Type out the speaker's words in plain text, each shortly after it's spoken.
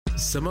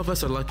Some of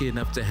us are lucky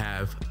enough to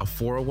have a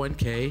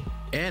 401k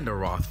and a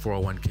Roth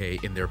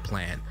 401k in their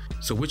plan.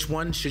 So which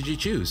one should you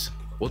choose?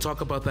 We'll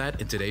talk about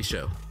that in today's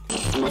show.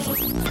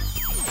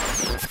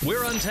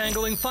 We're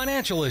untangling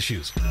financial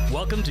issues.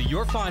 Welcome to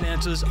Your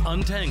Finances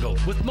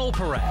Untangled with Mo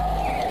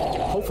Parat.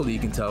 Hopefully you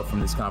can tell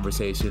from this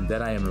conversation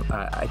that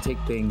I take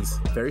things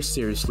very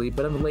seriously,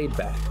 but I'm laid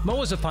back.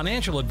 Mo is a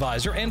financial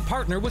advisor and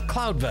partner with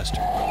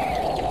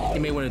CloudVestor. You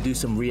may want to do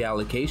some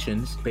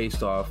reallocations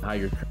based off how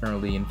you're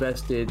currently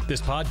invested.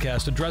 This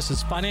podcast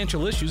addresses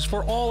financial issues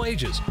for all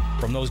ages,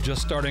 from those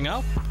just starting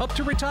out up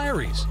to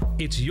retirees.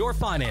 It's Your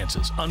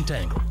Finances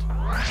Untangled.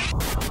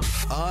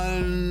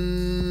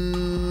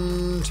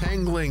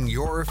 Untangling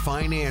your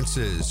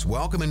finances.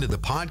 Welcome into the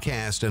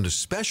podcast, and a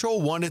special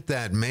one at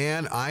that.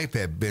 Man, I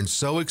have been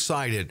so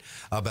excited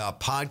about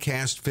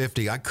Podcast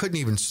 50. I couldn't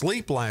even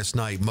sleep last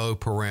night, Mo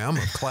Param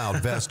of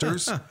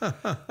CloudVestors.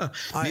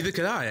 Neither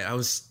could I. I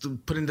was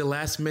putting the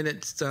last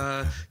minute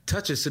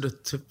touches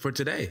for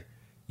today.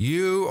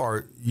 You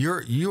are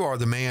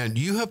the man.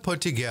 You have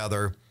put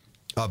together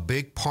a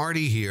big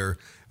party here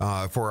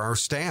for our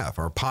staff,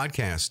 our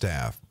podcast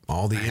staff.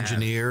 All the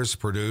engineers,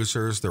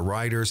 producers, the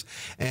writers,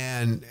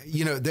 and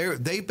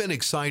they've been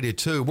excited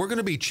too. We're going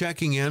to be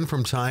checking in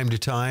from time to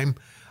time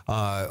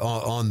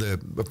on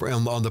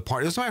the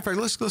party. As a matter of fact,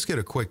 let's get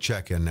a quick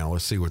check in now.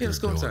 Let's see what they're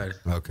doing. Let's go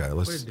inside. Okay,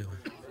 let's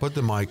put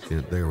the mic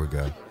in. There we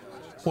go.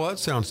 Well, it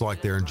sounds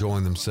like they're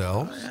enjoying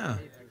themselves.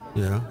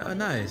 Yeah.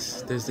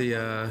 Nice. There's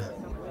the.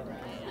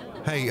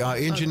 Hey,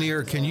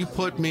 engineer, can you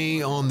put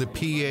me on the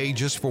PA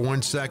just for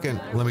 1 second?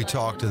 Let me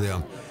talk to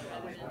them.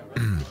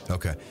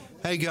 Okay.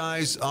 Hey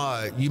guys,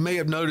 you may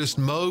have noticed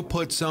Mo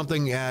put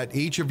something at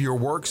each of your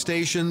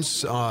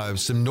workstations,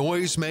 some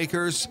noise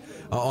makers.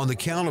 On the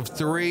count of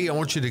 3, I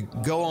want you to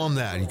go on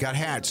that. You got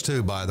hats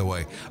too, by the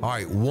way. All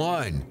right,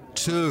 1,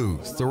 2,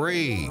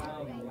 3.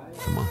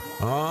 Come on.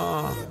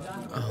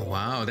 Oh,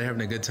 wow, they're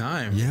having a good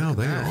time. Yeah,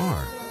 they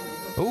are.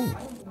 Oh,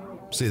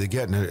 see, they're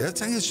getting it. I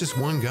think it's just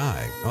one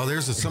guy. Oh,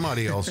 there's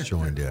somebody else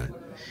joined in.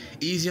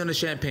 Easy on the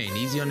champagne.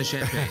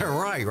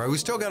 Right. We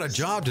still got a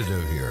job to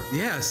do here.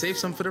 Yeah, save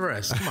some for the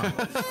rest. Come on.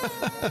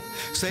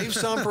 Save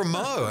some for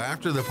Mo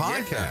after the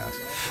podcast. Yeah.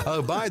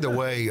 Oh, by the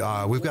way,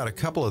 we've got a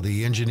couple of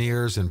the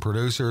engineers and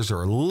producers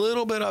are a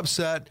little bit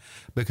upset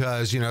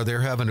because,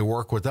 they're having to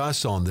work with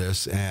us on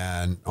this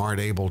and aren't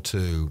able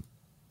to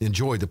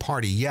enjoy the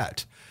party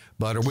yet.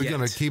 But are we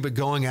going to keep it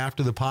going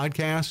after the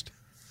podcast?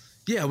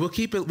 Yeah, we'll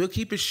keep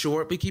it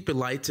short. We keep it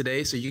light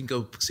today, so you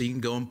can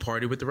go and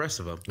party with the rest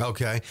of them.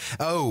 Okay.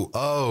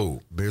 Oh,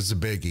 there's a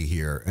biggie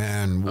here,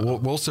 and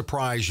we'll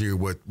surprise you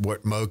with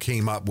what Mo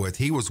came up with.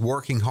 He was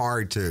working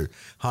hard to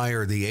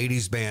hire the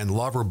 '80s band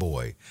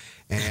Loverboy,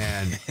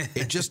 and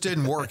it just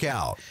didn't work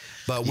out.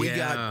 But we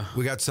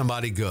got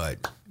somebody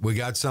good. We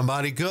got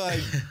somebody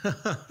good.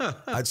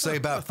 I'd say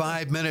about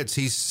 5 minutes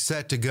he's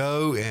set to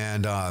go,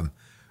 and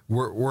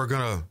We're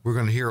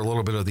gonna hear a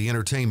little bit of the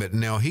entertainment.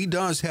 Now, he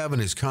does have in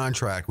his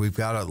contract, we've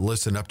got to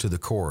listen up to the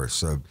chorus,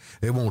 so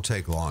it won't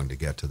take long to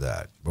get to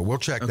that. But we'll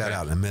check that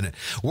out in a minute.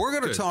 We're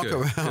going to talk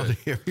about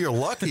if you're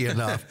lucky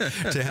enough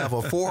to have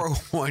a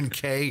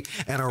 401k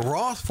and a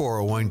Roth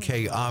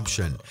 401k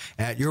option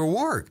at your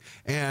work.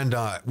 And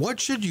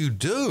what should you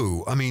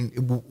do? I mean,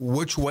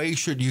 which way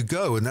should you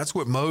go? And that's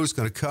what Mo's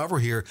going to cover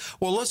here.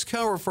 Well, let's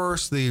cover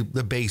first the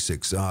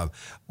basics.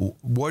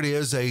 What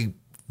is a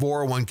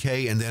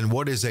 401k, and then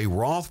what is a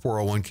Roth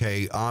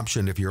 401k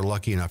option if you're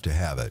lucky enough to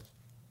have it?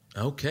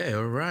 Okay,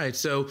 all right.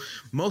 So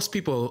most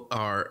people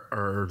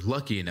are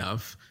lucky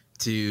enough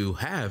to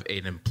have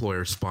an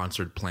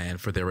employer-sponsored plan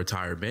for their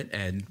retirement,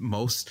 and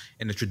most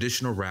in the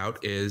traditional route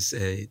is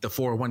the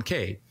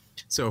 401k.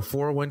 So a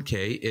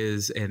 401k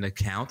is an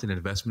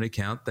investment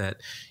account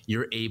that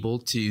you're able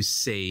to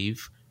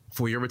save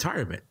for your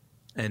retirement.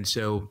 And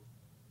so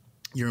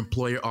your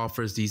employer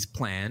offers these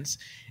plans,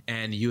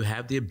 and you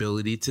have the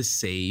ability to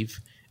save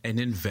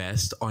and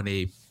invest on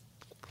a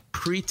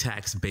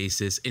pre-tax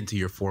basis into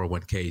your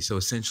 401k. So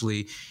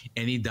essentially,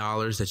 any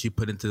dollars that you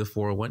put into the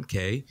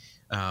 401k,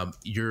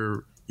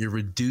 you're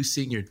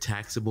reducing your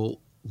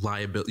taxable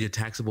liability, your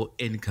taxable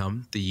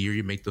income the year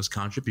you make those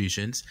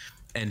contributions.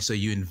 And so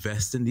you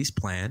invest in these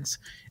plans,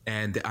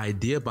 and the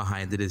idea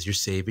behind it is you're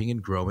saving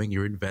and growing,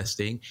 you're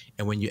investing,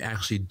 and when you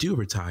actually do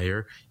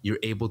retire, you're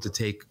able to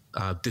take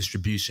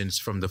distributions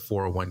from the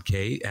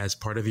 401k as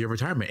part of your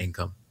retirement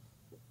income.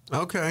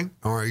 Okay.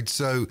 All right.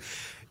 So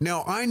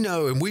now I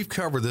know, and we've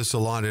covered this a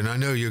lot, and I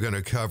know you're going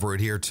to cover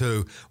it here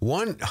too.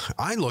 One,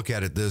 I look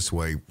at it this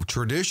way.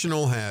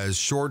 Traditional has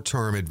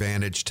short-term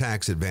advantage,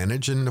 tax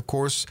advantage, and of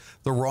course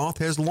the Roth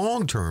has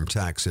long-term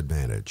tax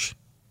advantage.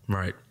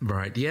 Right.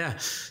 Yeah.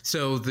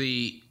 So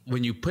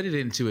when you put it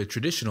into a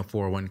traditional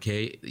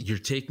 401k, you're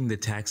taking the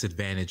tax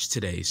advantage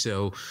today.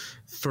 So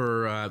if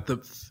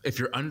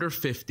you're under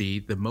 50,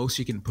 the most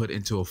you can put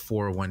into a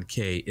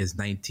 401k is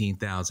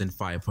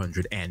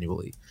 $19,500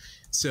 annually.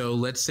 So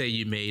let's say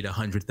you made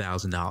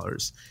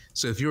 $100,000.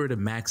 So if you were to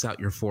max out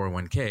your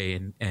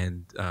 401k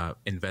and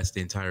invest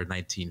the entire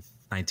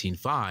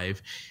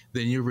 19.5,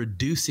 then you're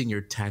reducing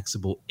your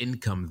taxable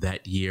income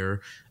that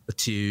year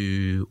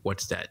to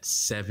what's that?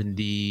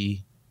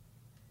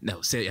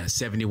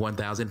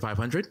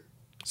 71,500.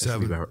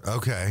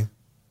 Okay.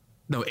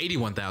 No,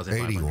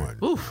 81,500. 81.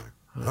 Oof.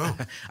 Oh.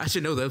 I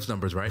should know those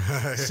numbers, right?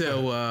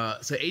 So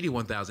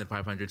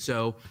 81,500.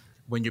 So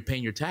when you're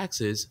paying your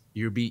taxes,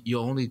 you'll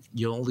only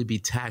be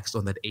taxed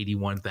on that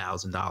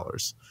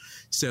 $81,000.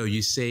 So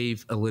you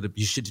save a little.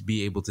 You should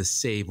be able to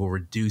save or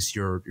reduce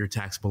your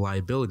taxable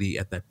liability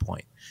at that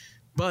point.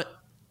 But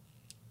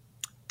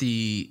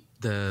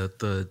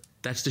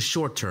that's the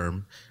short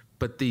term.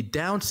 But the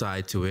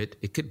downside to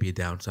it could be a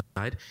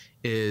downside,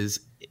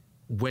 is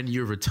when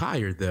you're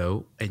retired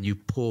though, and you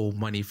pull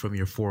money from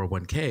your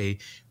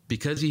 401k,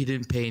 because you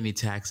didn't pay any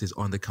taxes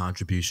on the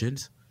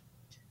contributions.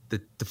 The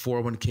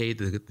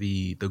 401k,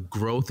 the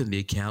growth in the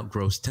account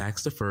grows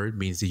tax deferred,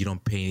 means that you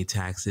don't pay any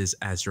taxes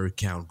as your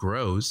account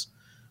grows.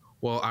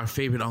 Well, our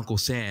favorite Uncle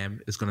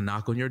Sam is going to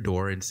knock on your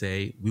door and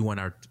say, we want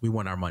our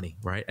money,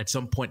 right? At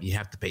some point you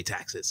have to pay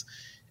taxes.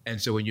 And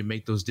so when you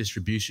make those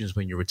distributions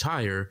when you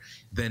retire,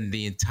 then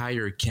the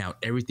entire account,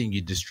 everything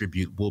you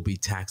distribute will be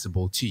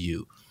taxable to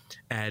you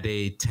at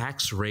a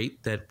tax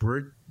rate that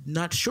we're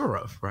not sure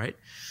of, right?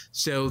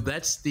 So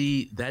that's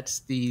the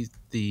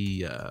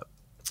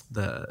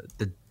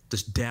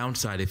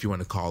downside, if you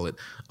want to call it,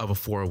 of a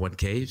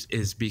 401k,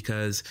 is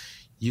because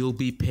you'll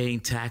be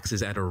paying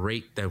taxes at a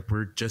rate that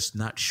we're just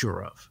not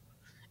sure of.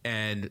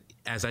 And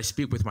as I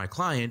speak with my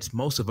clients,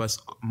 most of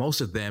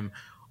them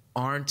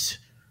are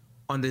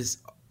on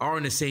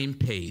the same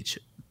page,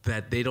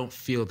 that they don't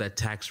feel that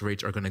tax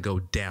rates are going to go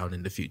down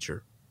in the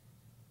future.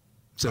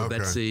 So okay.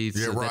 that's the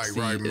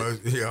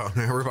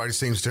everybody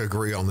seems to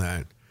agree on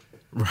that.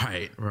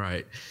 Right.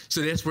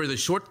 So that's where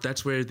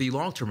the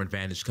long-term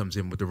advantage comes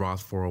in with the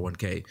Roth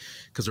 401k,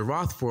 because the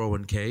Roth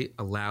 401k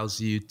allows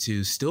you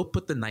to still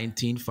put the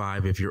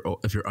 19.5 if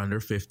you're under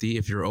 50.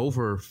 If you're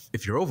over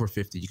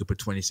 50, you could put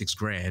 26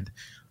 grand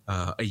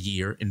a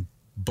year in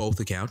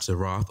both accounts, the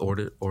Roth or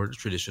the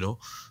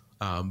traditional.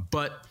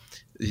 But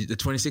the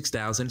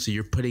 26,000, so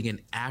you're putting in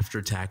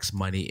after-tax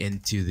money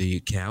into the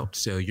account,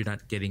 so you're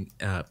not getting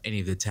any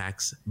of the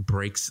tax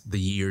breaks the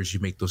years you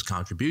make those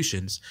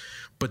contributions.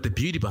 But the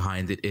beauty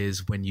behind it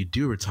is when you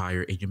do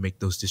retire and you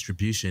make those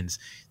distributions,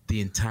 the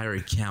entire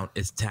account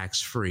is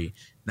tax-free,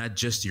 not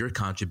just your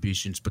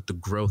contributions, but the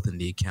growth in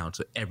the account.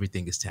 So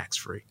everything is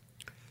tax-free.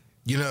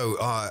 You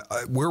know,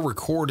 we're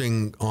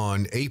recording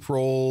on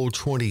April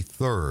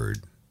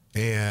 23rd,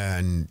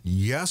 and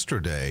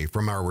yesterday,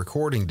 from our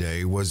recording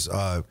day, was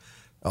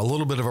a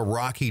little bit of a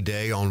rocky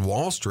day on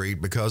Wall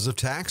Street because of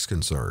tax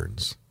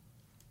concerns.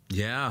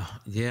 Yeah.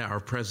 Our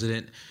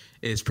president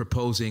is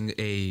proposing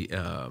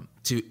to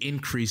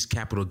increase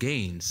capital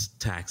gains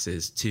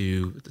taxes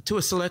to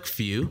a select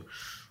few,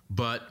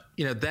 but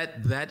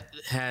that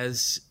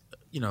has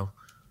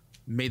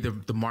made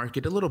the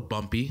market a little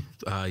bumpy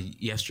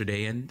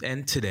yesterday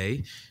and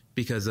today,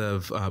 because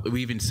of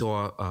we even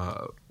saw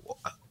a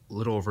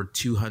little over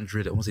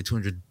 200. I want to say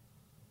 200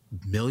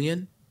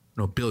 million.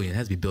 No, billion, it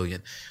has to be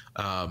billion,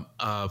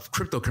 of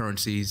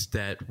cryptocurrencies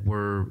that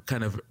were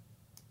kind of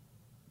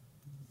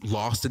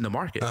lost in the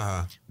market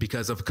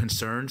because of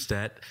concerns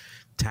that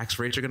tax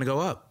rates are going to go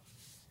up,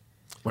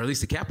 or at least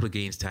the capital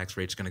gains tax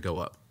rate is going to go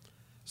up.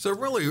 So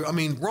really, I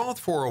mean,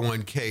 Roth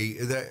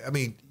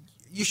 401k,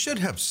 you should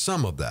have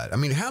some of that. I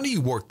mean, how do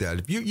you work that?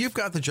 If you've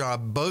got the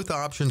job, both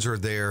options are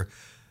there.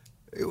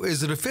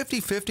 Is it a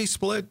 50-50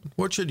 split?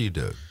 What should you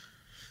do?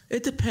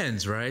 It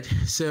depends, right?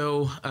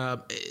 So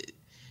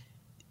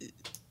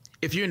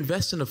if you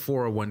invest in a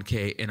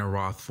 401k in a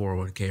Roth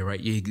 401k, right,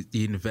 you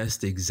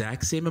invest the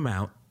exact same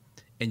amount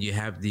and you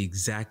have the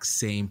exact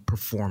same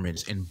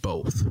performance in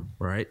both,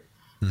 right?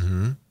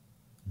 Mm-hmm.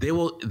 They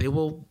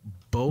will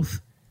both,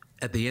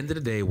 at the end of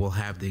the day, will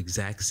have the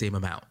exact same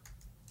amount,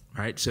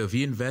 right? So if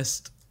you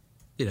invest,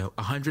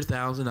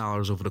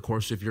 $100,000 over the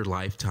course of your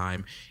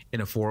lifetime in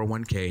a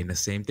 401k, and the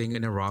same thing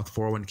in a Roth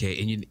 401k,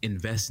 and you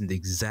invest in the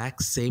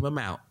exact same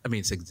amount,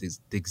 it's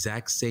the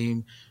exact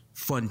same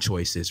fund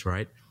choices,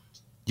 right?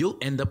 You'll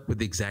end up with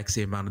the exact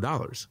same amount of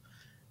dollars.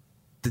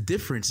 The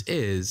difference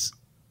is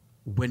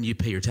when you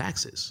pay your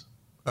taxes,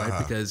 right?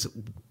 Because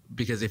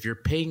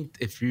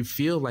if you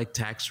feel like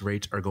tax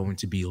rates are going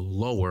to be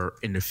lower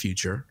in the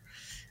future,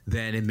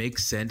 then it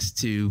makes sense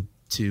to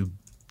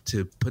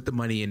put the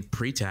money in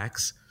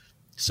pre-tax,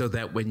 so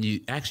that when you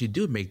actually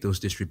do make those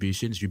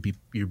distributions,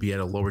 you'll be at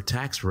a lower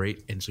tax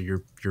rate, and so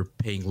you're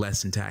paying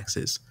less in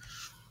taxes.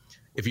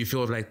 If you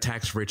feel like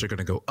tax rates are going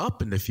to go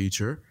up in the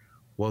future,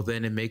 well,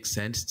 then it makes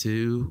sense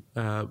to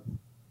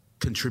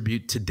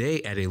contribute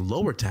today at a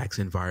lower tax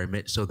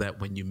environment, so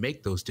that when you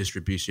make those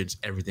distributions,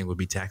 everything will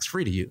be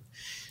tax-free to you.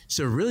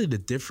 So really the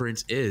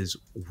difference is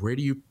where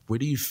do you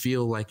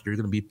feel like you're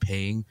going to be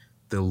paying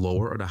the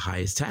lower or the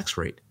highest tax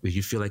rate? Where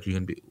you feel like you're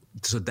going to be.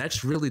 So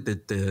that's really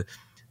the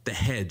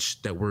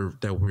hedge that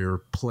we're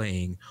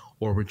playing,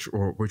 or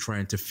we're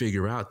trying to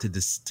figure out to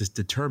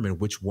determine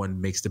which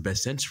one makes the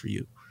best sense for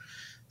you.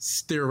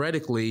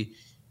 Theoretically,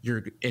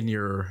 you're in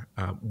your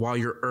while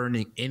you're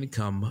earning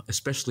income,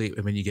 especially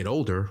when you get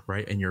older,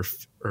 right, in your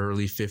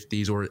early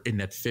 50s or in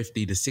that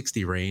 50 to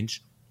 60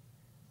 range,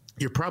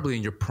 you're probably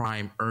in your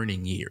prime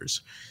earning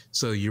years.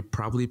 So you're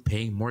probably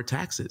paying more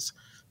taxes.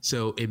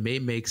 So it may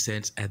make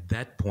sense at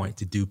that point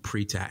to do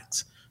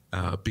pre-tax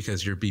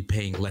because you'll be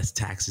paying less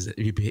taxes.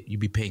 You'd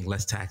be paying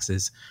less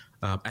taxes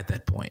at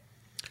that point.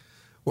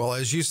 Well,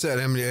 as you said,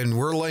 and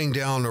we're laying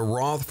down a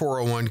Roth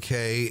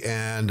 401k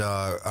and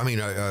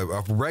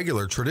a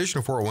regular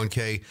traditional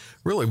 401k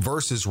really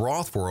versus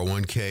Roth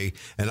 401k.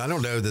 And I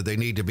don't know that they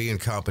need to be in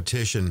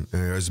competition,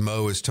 as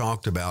Mo has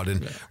talked about.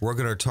 And we're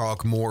going to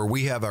talk more.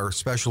 We have our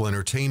special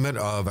entertainment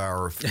of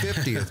our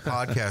 50th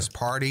podcast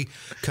party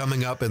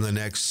coming up in the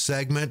next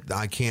segment.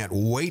 I can't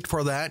wait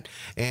for that.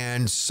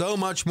 And so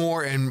much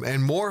more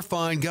and more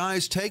fun.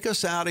 Guys, take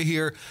us out of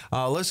here.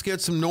 Let's get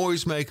some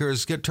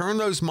noisemakers. Turn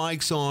those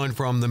mics on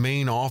from the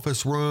main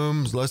office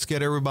rooms. Let's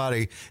get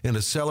everybody in a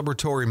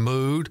celebratory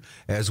mood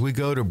as we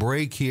go to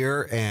break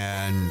here,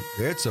 and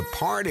it's a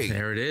party.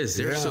 There it is.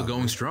 They're still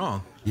going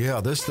strong.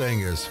 Yeah, this thing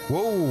is,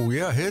 whoa,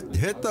 yeah,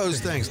 hit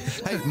those things.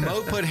 Hey,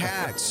 Mo put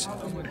hats,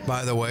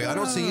 by the way. I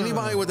don't see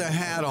anybody with a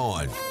hat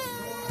on.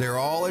 They're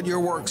all at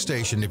your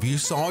workstation. If you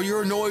saw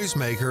your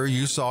noisemaker,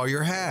 you saw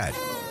your hat.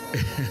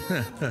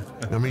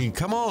 I mean,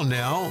 come on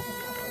now.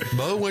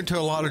 Mo went to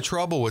a lot of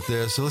trouble with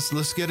this, so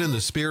let's get in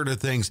the spirit of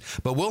things.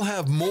 But we'll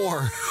have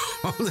more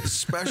on this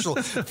special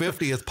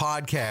 50th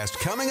podcast.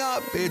 Coming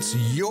up, it's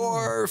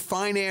Your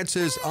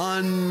Finances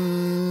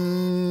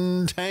Untangled.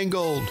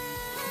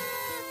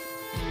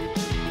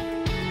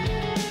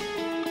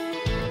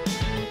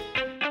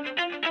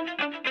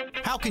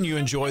 How can you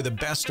enjoy the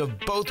best of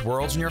both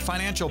worlds in your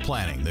financial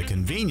planning? The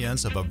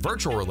convenience of a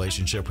virtual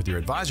relationship with your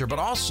advisor, but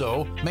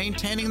also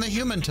maintaining the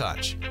human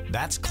touch.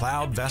 That's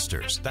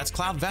CloudVestors. That's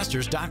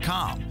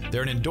CloudVestors.com.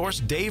 They're an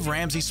endorsed Dave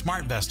Ramsey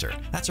SmartVestor.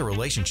 That's a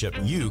relationship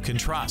you can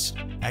trust.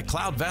 At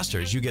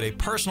CloudVestors, you get a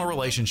personal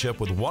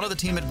relationship with one of the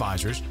team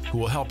advisors who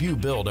will help you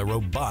build a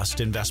robust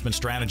investment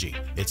strategy.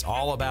 It's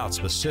all about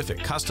specific,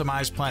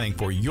 customized planning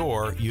for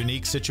your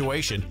unique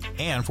situation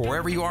and for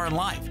wherever you are in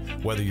life,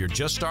 whether you're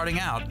just starting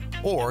out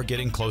or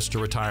getting close to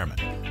retirement.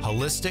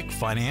 Holistic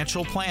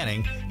financial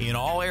planning in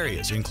all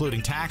areas,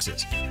 including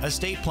taxes,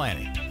 estate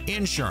planning,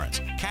 insurance,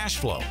 cash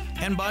flow,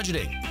 and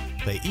budgeting.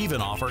 They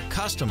even offer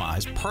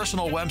customized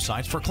personal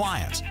websites for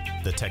clients.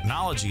 The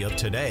technology of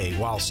today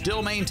while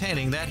still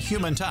maintaining that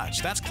human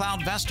touch. That's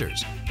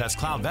CloudVestors. That's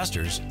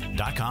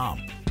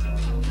CloudVestors.com.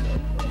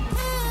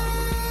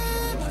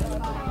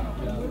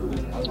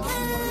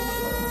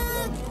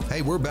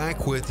 Hey, we're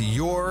back with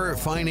Your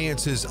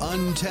Finances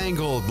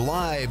Untangled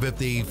live at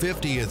the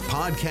 50th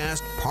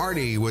podcast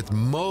party with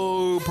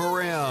Mo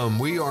Parem.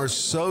 We are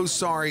so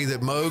sorry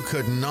that Mo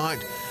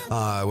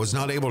was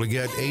not able to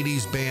get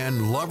 80s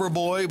band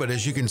Loverboy, but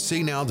as you can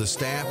see now, the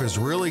staff is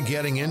really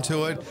getting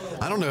into it.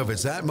 I don't know if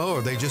it's that, Mo, or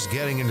are they just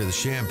getting into the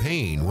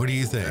champagne? What do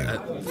you think?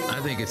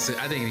 I think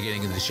they're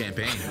getting into the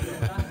champagne.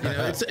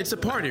 It's a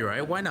party,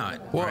 right? Why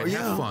not? Well, right?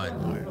 yeah. Have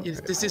fun.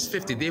 This is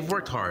 50. They've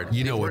worked hard.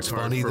 You know what's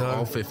funny, though?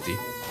 All 50.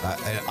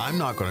 I'm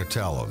not going to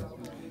tell them,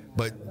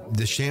 but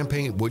the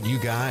champagne, what you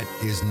got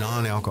is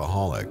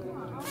non-alcoholic.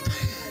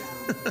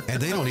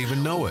 And they don't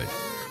even know it.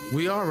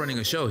 We are running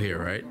a show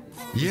here, right?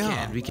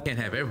 Yeah. We can't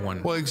have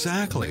everyone. Well,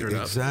 exactly.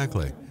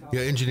 Yeah,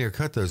 engineer,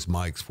 cut those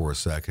mics for a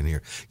second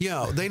here.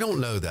 Yeah, they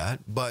don't know that,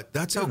 but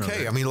that's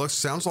okay. I mean, look,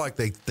 sounds like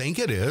they think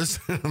it is,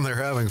 and they're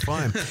having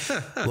fun.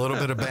 A little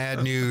bit of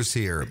bad news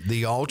here.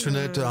 The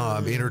alternate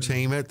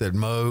entertainment that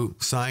Mo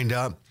signed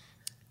up,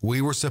 we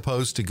were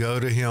supposed to go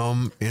to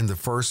him in the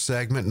first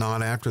segment,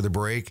 not after the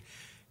break.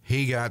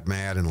 He got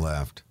mad and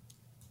left.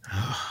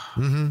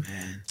 Man.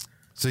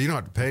 So you don't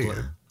have to pay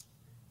him.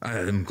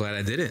 I'm glad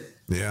I didn't.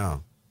 Yeah.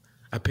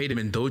 I paid him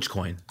in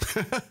Dogecoin.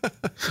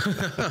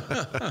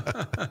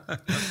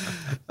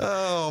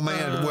 Oh,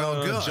 man.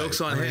 Well, good.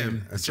 Joke's on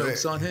him.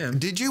 Joke's on him.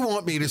 Did you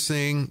want me to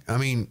sing? I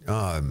mean,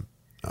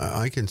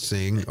 I can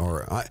sing,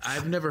 or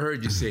I've never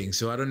heard you sing,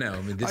 so I don't know.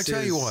 I mean, I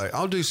tell you what,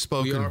 I'll do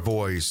spoken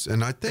voice,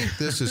 and I think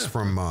this is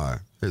from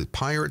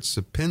Pirates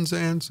of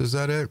Penzance. Is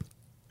that it?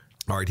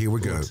 All right, here we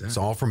go. It's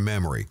all from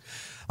memory.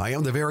 I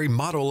am the very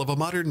model of a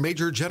modern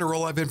major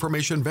general of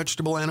information,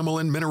 vegetable, animal,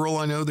 and mineral.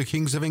 I know the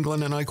kings of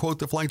England, and I quote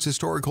the flights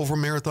historical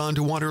from Marathon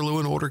to Waterloo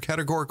in order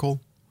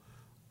categorical.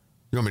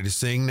 You want me to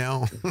sing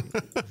now?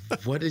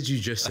 What did you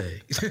just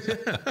say?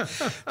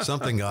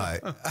 Something I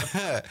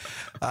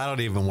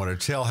don't even want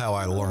to tell how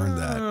I learned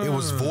that. It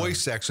was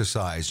voice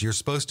exercise. You're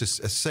supposed to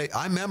say,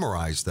 I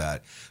memorized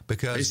that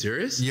because. Are you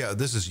serious? Yeah,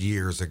 this is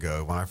years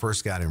ago when I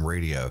first got in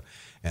radio,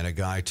 and a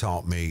guy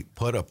taught me,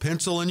 put a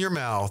pencil in your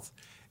mouth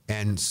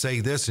and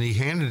say this, and he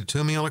handed it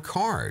to me on a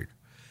card.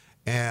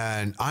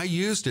 And I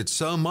used it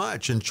so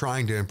much in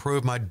trying to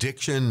improve my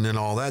diction and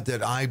all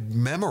that I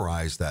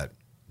memorized that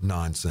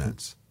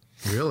nonsense.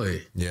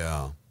 Really?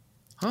 Yeah.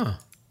 Huh.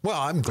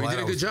 Well, I'm glad you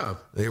did a good job.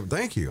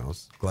 Thank you. I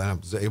was glad I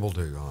was able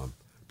to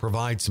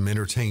provide some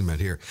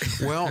entertainment here.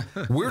 Well,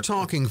 we're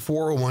talking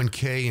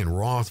 401k and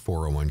Roth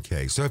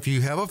 401k. So if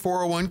you have a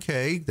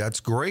 401k, that's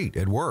great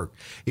at work.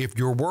 If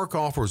your work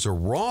offers a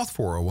Roth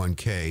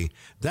 401k,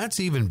 that's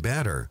even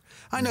better.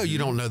 I know you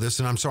don't know this,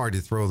 and I'm sorry to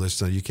throw this,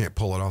 so you can't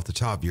pull it off the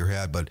top of your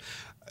head, but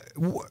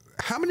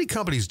how many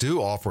companies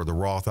do offer the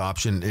Roth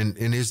option, and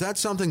is that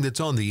something that's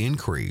on the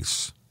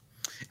increase?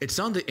 It's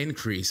on the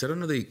increase. I don't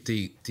know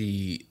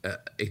the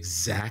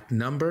exact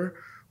number,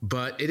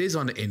 but it is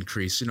on the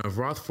increase.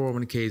 Roth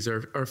 401ks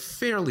are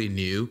fairly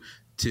new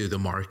to the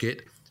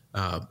market,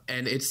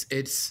 and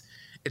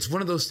it's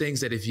one of those things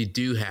that if you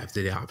do have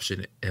the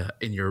option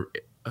in your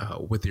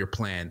with your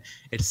plan,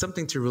 it's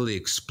something to really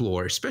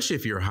explore, especially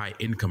if you're a high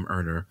income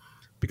earner,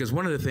 because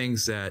one of the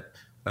things that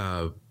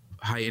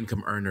high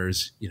income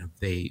earners,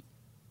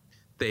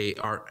 they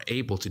are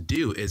able to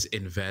do is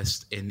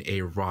invest in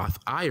a Roth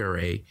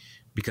IRA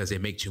because they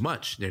make too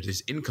much.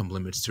 There's income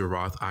limits to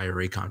Roth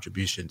IRA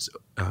contributions.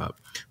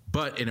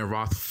 But in a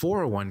Roth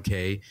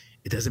 401k,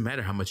 it doesn't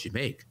matter how much you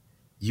make.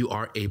 You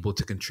are able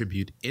to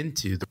contribute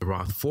into the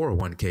Roth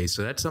 401k.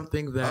 So that's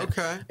something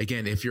that,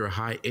 again, if you're a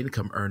high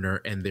income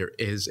earner and there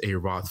is a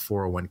Roth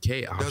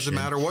 401k option. Doesn't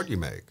matter what you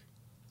make.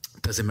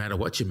 Doesn't matter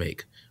what you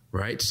make.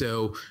 Right.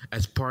 So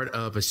as part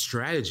of a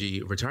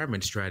strategy,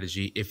 retirement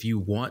strategy, if you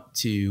want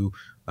to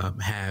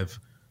have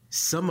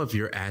some of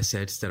your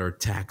assets that are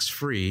tax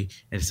free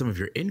and some of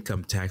your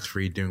income tax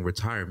free during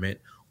retirement,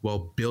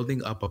 while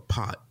building up a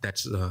pot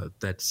that's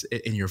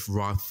in your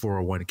Roth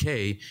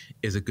 401k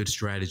is a good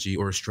strategy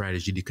or a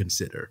strategy to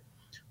consider.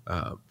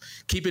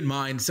 Keep in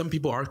mind, some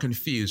people are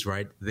confused,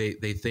 right?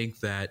 They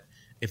think that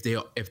if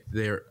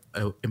their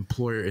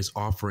employer is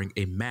offering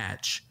a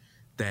match,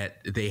 that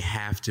they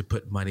have to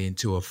put money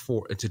into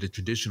the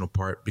traditional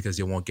part because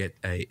they won't get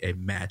a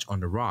match on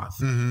the Roth.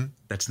 Mm-hmm.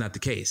 That's not the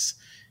case.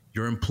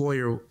 Your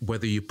employer,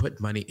 whether you put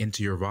money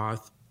into your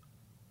Roth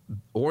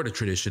or the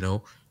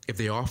traditional, if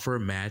they offer a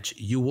match,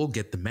 you will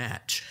get the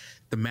match.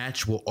 The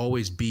match will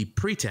always be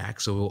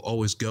pre-tax, so it will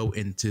always go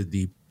into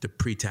the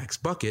pre-tax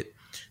bucket.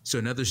 So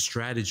another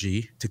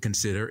strategy to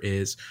consider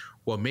is,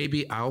 well,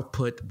 maybe I'll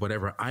put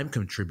whatever I'm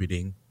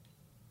contributing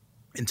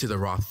into the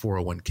Roth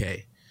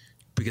 401k.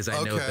 Because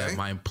I know that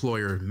my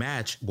employer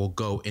match will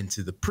go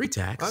into the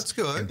pre-tax. That's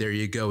good. And there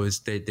you go.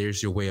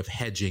 There's your way of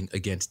hedging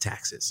against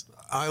taxes.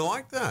 I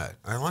like that.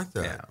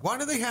 Yeah. Why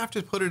do they have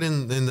to put it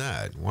in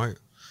that? Why?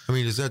 I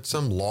mean, is that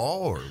some law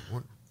or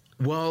what?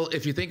 Well,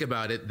 if you think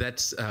about it,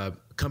 that's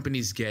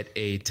companies get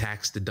a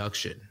tax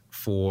deduction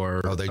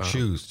for. Oh, they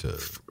choose to.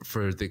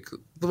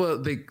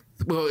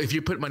 Well, if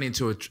you put money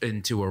into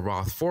a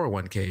Roth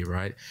 401k,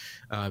 right,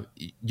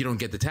 you don't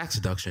get the tax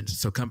deductions.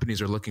 So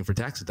companies are looking for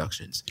tax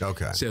deductions.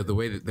 Okay. So the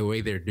way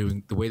they're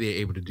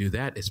able to do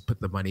that is put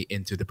the money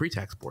into the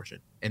pre-tax portion,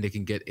 and they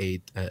can get a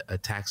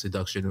tax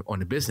deduction on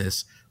the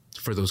business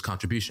for those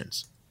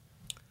contributions.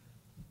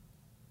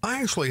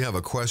 I actually have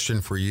a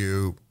question for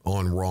you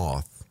on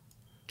Roth.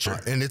 Sure.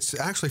 And it's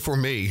actually for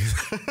me.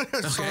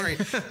 Sorry.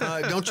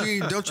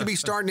 Don't you be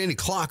starting any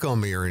clock on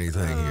me or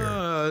anything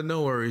here.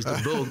 No worries.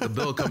 The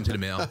bill comes in the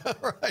mail.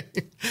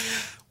 Right.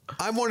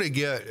 I want to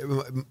get,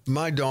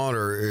 my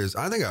daughter is,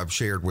 I think I've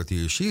shared with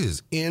you, she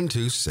is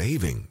into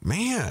saving.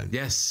 Man.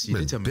 Yes, you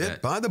did tell me that.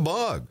 Bit by the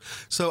bug.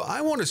 So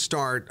I want to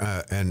start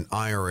an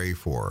IRA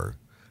for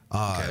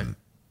her. Okay.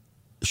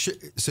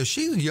 So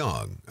she's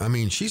young. I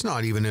mean, she's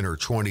not even in her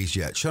 20s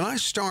yet. Should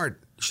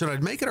I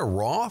make it a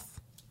Roth?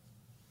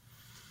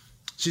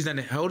 She's not.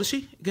 How old is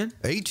she again?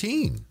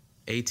 18.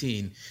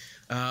 18.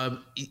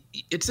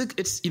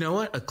 It's you know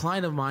what? A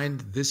client of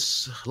mine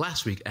this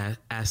last week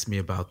asked me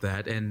about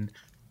that, and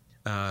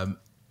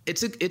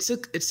it's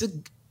a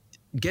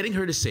getting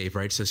her to save,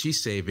 right? So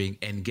she's saving,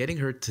 and getting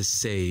her to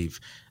save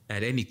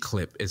at any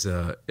clip is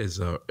a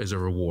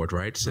reward,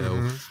 right?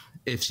 So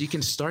if she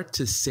can start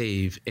to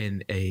save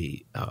in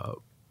a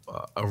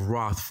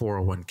Roth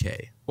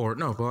 401k, or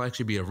no, it'll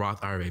actually be a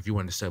Roth IRA. If you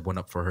want to set one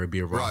up for her, it'd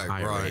be a Roth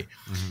IRA. Right.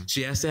 Mm-hmm.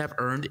 She has to have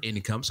earned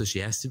income, so she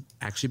has to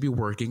actually be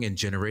working and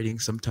generating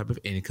some type of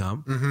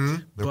income. Mm-hmm.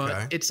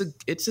 But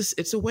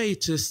it's a way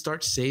to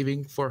start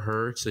saving for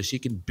her, so she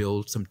can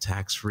build some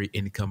tax-free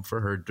income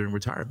for her during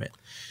retirement.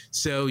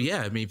 So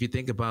yeah, I mean, if you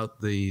think about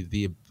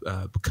the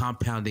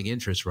compounding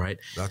interest, right?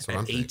 That's what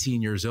I'm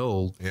 18 years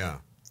old. Yeah.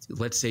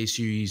 Let's say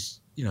she's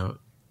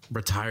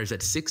retires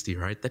at 60,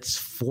 right? That's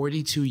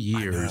 42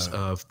 years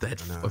of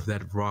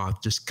that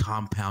Roth just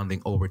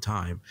compounding over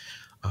time.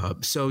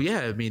 So yeah,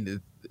 I mean,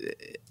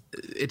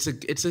 it's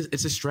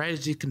a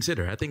strategy to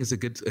consider. I think it's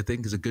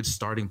a good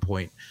starting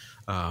point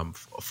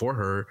for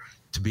her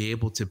to be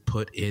able to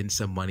put in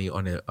some money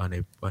on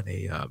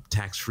a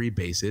tax-free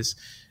basis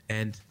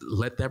and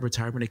let that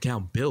retirement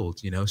account build.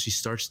 She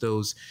starts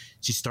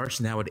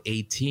now at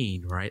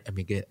 18, right? I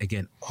mean,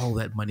 again, all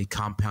that money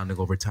compounding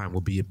over time will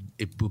be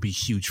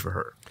huge for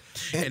her.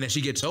 And as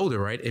she gets older,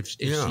 right? If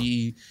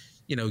she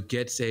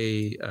gets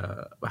a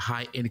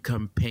high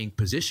income paying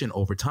position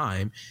over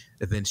time,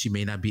 then she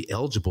may not be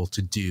eligible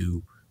to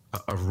do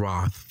a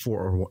Roth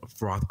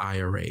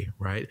IRA,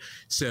 right?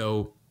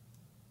 So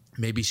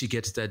maybe she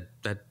gets that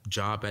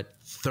job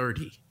at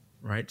 30,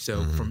 right?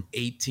 So from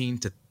 18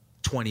 to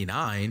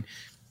 29,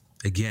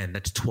 again,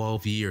 that's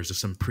 12 years of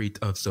some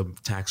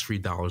tax-free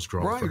dollars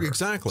growing. Right, for her.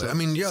 exactly. So I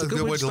mean, yeah, it's a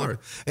good way to start.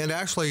 And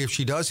actually, if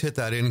she does hit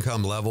that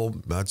income level,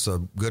 that's a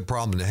good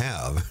problem to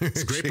have.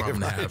 It's a great problem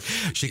to have.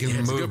 She can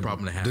it's a good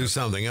problem to have. do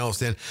something else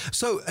then.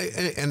 So,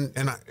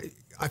 and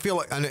I feel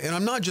like, and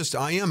I'm not just,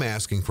 I am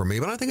asking for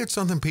me, but I think it's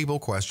something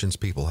questions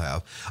people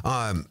have.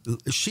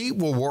 She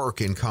will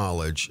work in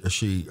college.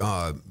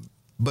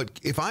 But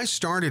if I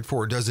started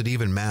for her, does it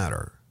even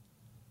matter?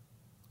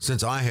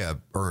 Since I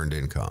have earned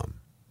income.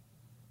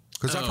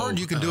 Because I've heard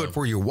you can do it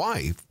for your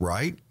wife,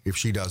 right? If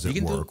she doesn't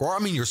work. Or, I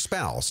mean, your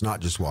spouse, not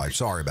just wife.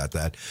 Sorry about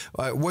that.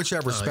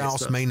 Whichever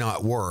spouse may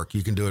not work,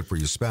 you can do it for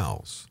your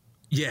spouse.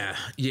 Yeah,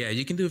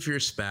 you can do it for your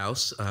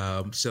spouse.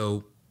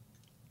 So,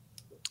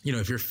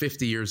 if you're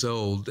 50 years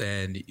old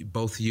and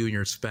both you and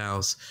your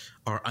spouse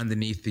are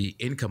underneath the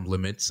income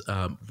limits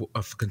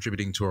of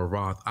contributing to a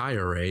Roth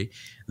IRA,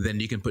 then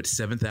you can put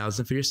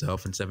 $7,000 for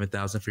yourself and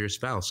 $7,000 for your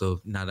spouse. So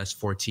now that's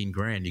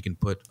 $14,000 you can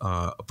put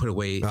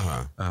away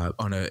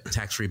on a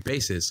tax-free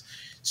basis.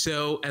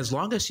 So as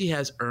long as she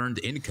has earned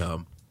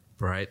income,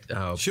 right?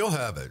 She'll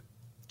have it.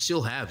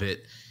 She'll have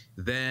it.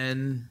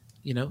 Then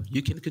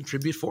you can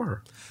contribute for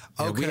her.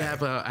 Okay.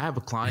 I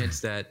have clients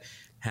that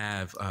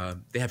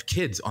they have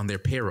kids on their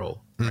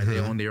payroll, right? They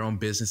own their own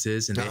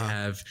businesses, and they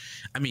have,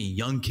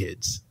 young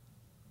kids,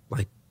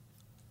 like,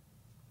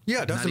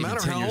 it doesn't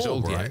matter how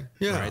old, right?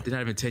 Yet, yeah, right. They're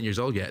not even 10 years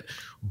old yet,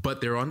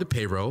 but they're on the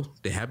payroll.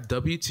 They have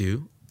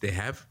W-2, they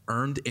have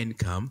earned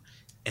income,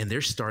 and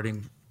they're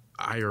starting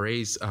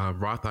IRAs,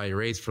 Roth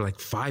IRAs for like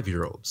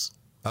 5-year-olds.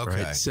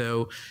 Okay. Right?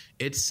 So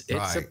it's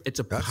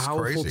a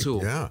powerful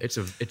tool. Yeah. It's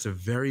a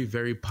very,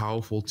 very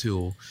powerful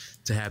tool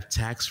to have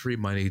tax-free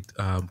money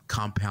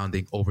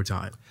compounding over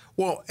time.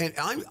 Well, and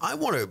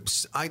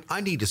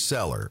I need to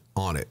sell her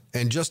on it,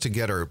 and just to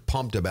get her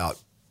pumped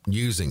about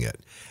using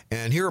it.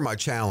 And here are my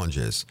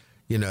challenges.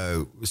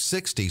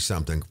 60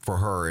 something for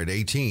her at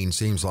 18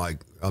 seems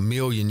like a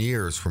million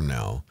years from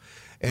now.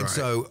 And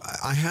so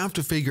I have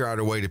to figure out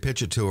a way to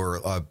pitch it to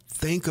her.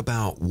 Think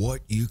about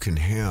what you can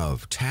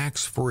have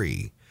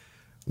tax-free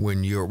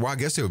when I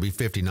guess it would be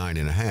 59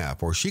 and a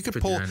half, or she could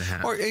pull,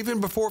 or even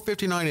before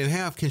 59 and a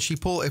half, can she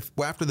pull,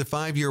 after the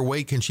 5-year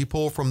wait, can she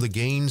pull from the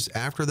gains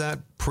after that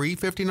pre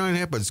 59 and a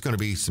half? But it's going to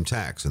be some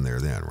tax in there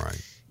then,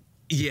 right?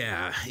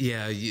 Yeah.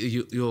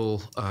 You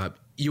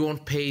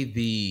won't pay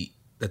the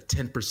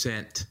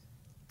 10%.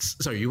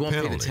 Sorry, you won't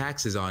pay the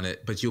taxes on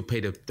it, but you'll pay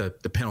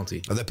the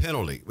penalty. The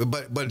penalty,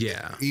 but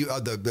yeah,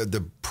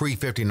 the pre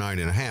 59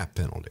 and a half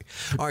penalty.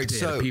 All right,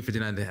 so the pre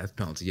 59 and a half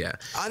penalty. Yeah.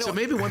 So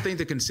maybe one thing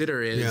to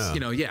consider is,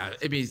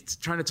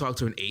 trying to talk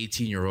to an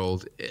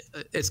 18-year-old,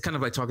 it's kind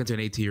of like talking to an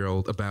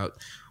 18-year-old about,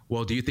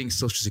 well, do you think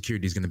Social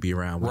Security is going to be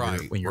around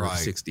when you're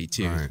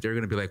 62? Right. They're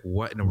going to be like,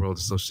 what in the world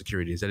is Social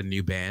Security? Is that a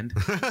new band?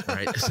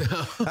 Right.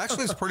 So,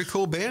 actually, it's a pretty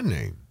cool band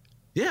name.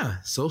 Yeah,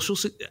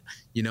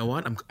 you know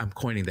what? I'm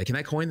coining that. Can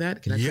I coin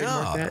that? Can I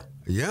trademark that?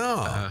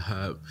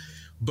 Yeah.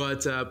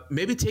 But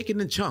maybe take it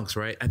in chunks,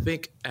 right? I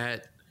think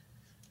at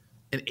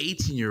an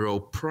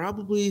 18-year-old,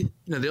 probably,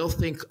 they'll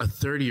think a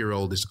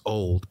 30-year-old is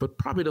old, but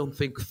probably don't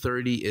think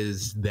 30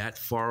 is that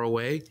far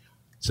away.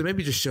 So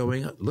maybe just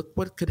showing, look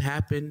what could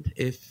happen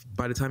if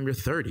by the time you're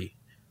 30,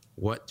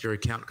 what your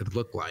account could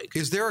look like.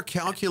 Is there a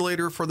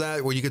calculator for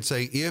that where you could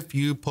say, if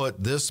you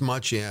put this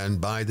much in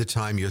by the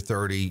time you're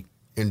 30,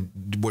 and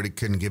what it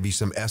can give you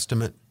some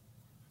estimate?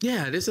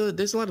 Yeah, there's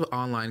a lot of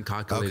online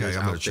calculators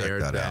out there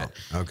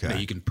that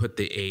you can put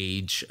the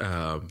age,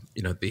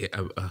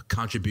 the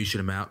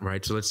contribution amount,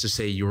 right? So let's just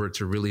say you were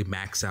to really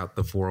max out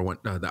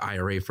the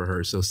IRA for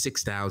her. So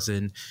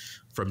 $6,000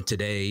 from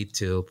today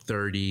till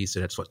 30, so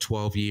that's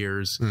 12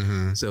 years.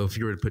 Mm-hmm. So if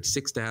you were to put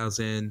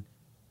 $6,000,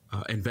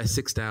 invest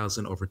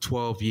 $6,000 over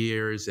 12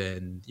 years,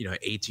 and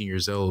 18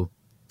 years old,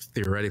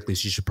 theoretically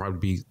she should probably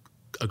be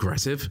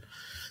aggressive.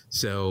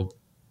 So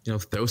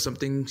throw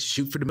something,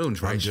 shoot for the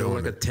moons, right? Show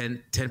like a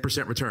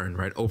 10% return,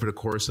 right, over the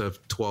course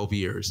of 12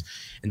 years,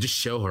 and just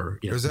show her,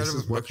 this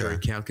is what your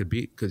account could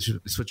be, because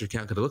it's what your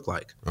account could look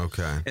like.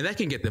 Okay. And that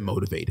can get them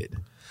motivated.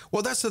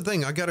 Well, that's the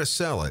thing. I got to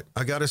sell it.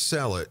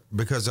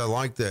 Because I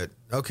like that.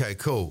 Okay,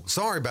 cool.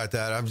 Sorry about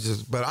that.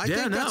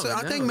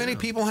 I think many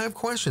people have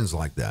questions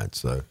like that.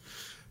 So.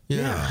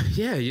 Yeah.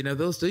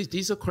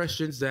 These are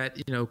questions that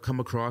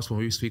come across when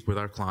we speak with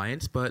our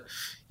clients. But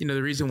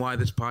the reason why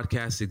this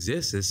podcast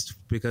exists is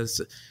because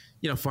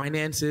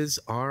finances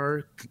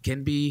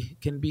can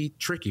be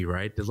tricky,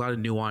 right? There's a lot of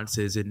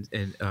nuances and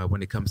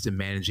when it comes to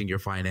managing your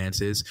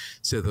finances.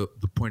 So the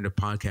point of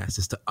the podcast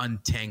is to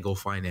untangle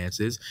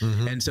finances,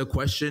 and so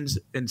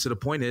the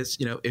point is,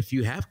 if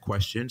you have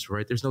questions,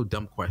 right? There's no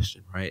dumb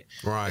question, right?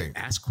 Right.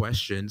 Ask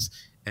questions.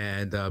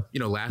 And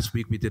last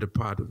week we did a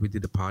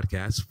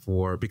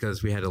podcast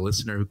because we had a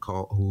listener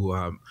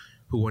who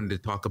wanted to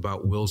talk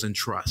about wills and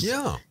trusts.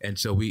 Yeah. And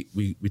so we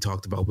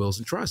talked about wills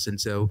and trusts.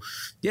 And so,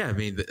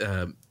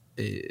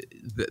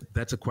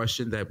 that's a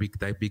question that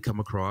we come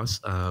across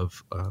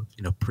of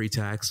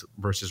pre-tax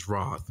versus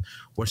Roth.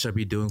 What should I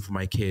be doing for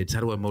my kids? How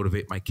do I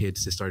motivate my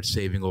kids to start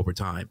saving over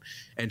time?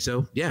 And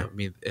so, yeah, I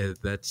mean,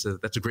 that's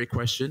a great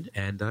question,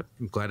 and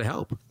I'm glad to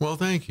help. Well,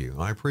 thank you.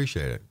 I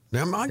appreciate it.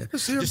 Now,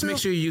 just make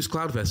sure you use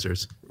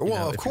CloudVestors.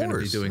 Well, of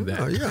course, doing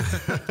that. Yeah.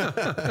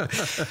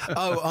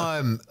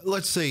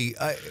 Let's see.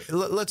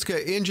 Let's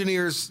get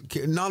engineers.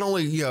 Not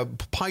only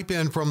pipe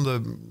in from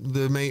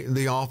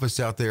the office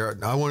out there.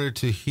 I wanted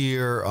to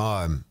hear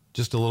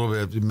just a little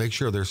bit to make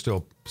sure they're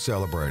still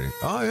celebrating.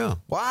 Oh yeah!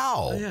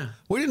 Wow! Oh, yeah.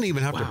 We didn't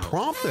even have to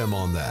prompt them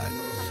on that.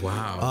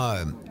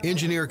 Wow!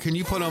 Engineer, can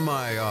you put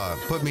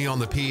me on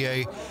the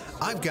PA?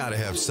 I've got to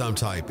have some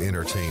type of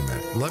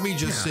entertainment. Let me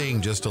just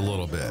sing just a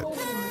little bit.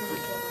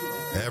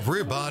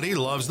 Everybody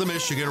loves the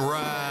Michigan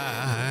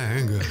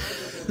rag.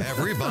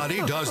 Everybody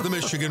does the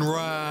Michigan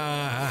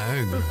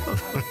rag.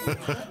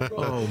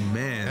 Oh,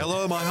 man.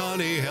 Hello, my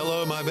honey.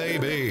 Hello, my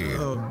baby.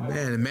 Oh,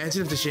 man.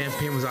 Imagine if the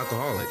champagne was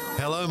alcoholic.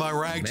 Hello, my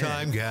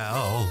ragtime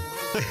gal.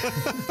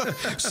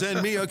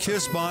 Send me a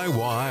kiss by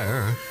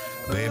wire.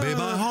 Baby,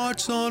 my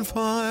heart's on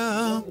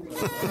fire.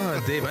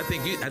 Oh, Dave, I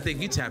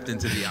think you tapped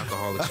into the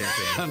alcoholic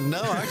champagne.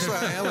 No, actually,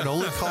 I haven't.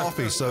 Only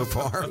coffee so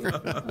far.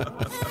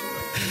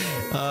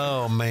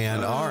 Oh,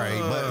 man. All right.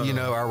 But,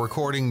 our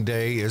recording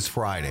day is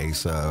Friday,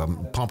 so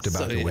I'm pumped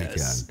about the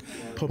weekend.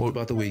 Pumped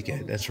about the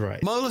weekend. That's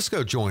right. Mo, let's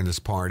go join this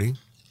party.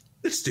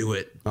 Let's do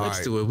it.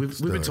 Let's do it. We've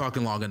been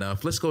talking long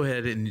enough. Let's go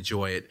ahead and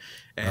enjoy it.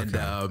 And,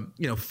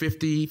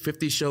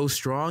 50 shows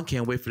strong.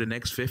 Can't wait for the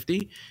next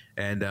 50.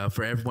 And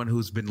for everyone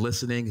who's been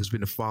listening, who's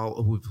been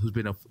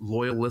a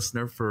loyal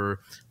listener for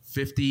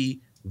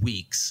 50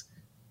 weeks,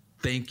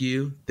 thank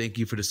you. Thank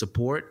you for the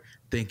support.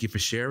 Thank you for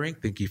sharing.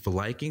 Thank you for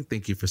liking.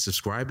 Thank you for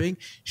subscribing.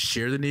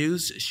 Share the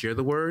news. Share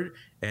the word.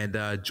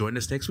 And join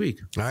us next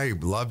week. I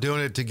love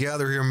doing it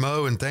together here,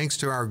 Mo. And thanks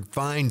to our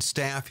fine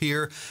staff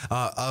here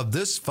of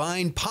this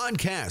fine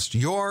podcast,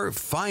 Your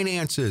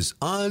Finances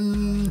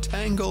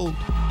Untangled.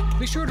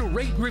 Be sure to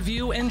rate,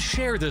 review, and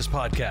share this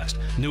podcast.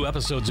 New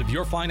episodes of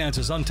Your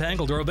Finances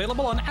Untangled are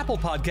available on Apple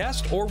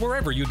Podcasts or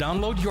wherever you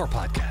download your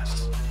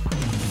podcasts.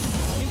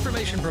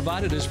 Information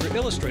provided is for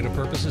illustrative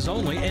purposes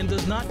only and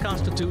does not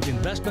constitute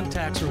investment,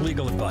 tax, or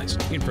legal advice.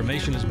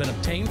 Information has been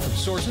obtained from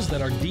sources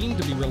that are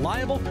deemed to be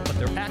reliable, but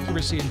their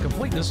accuracy and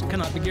completeness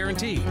cannot be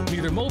guaranteed.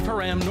 Neither Mo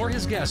Param nor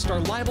his guests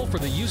are liable for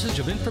the usage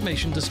of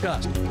information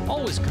discussed.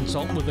 Always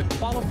consult with a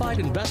qualified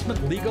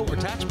investment, legal, or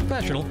tax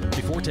professional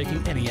before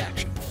taking any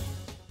action.